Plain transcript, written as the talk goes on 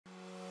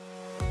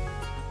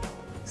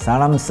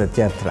Salam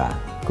sejahtera,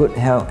 good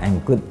health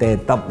and good day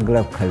Top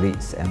Glove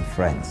colleagues and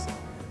friends.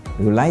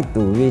 We would like to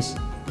wish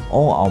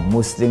all our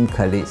Muslim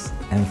colleagues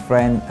and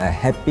friends a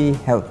happy,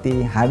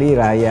 healthy Hari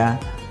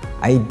Raya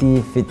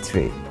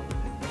Aidilfitri.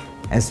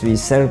 As we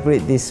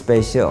celebrate this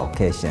special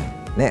occasion,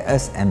 let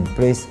us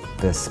embrace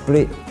the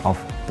spirit of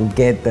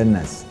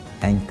togetherness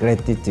and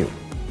gratitude.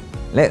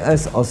 Let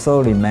us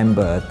also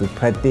remember to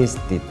practice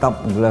the Top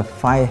Glove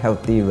 5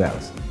 healthy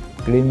wells: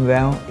 clean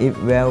well, eat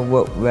well,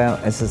 work well,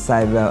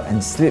 exercise well, and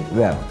sleep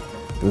well,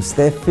 to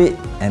stay fit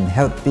and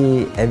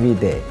healthy every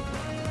day,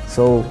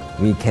 so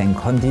we can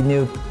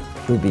continue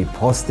to be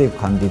positive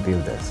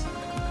contributors.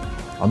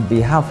 On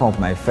behalf of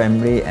my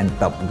family and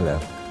Top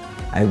Glove,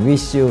 I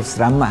wish you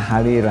Selamat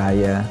Hari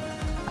Raya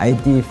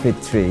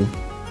Aidilfitri,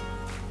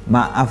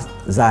 maaf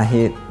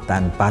zahir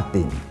dan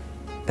batin.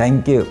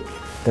 Thank you.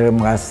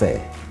 Terima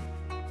kasih.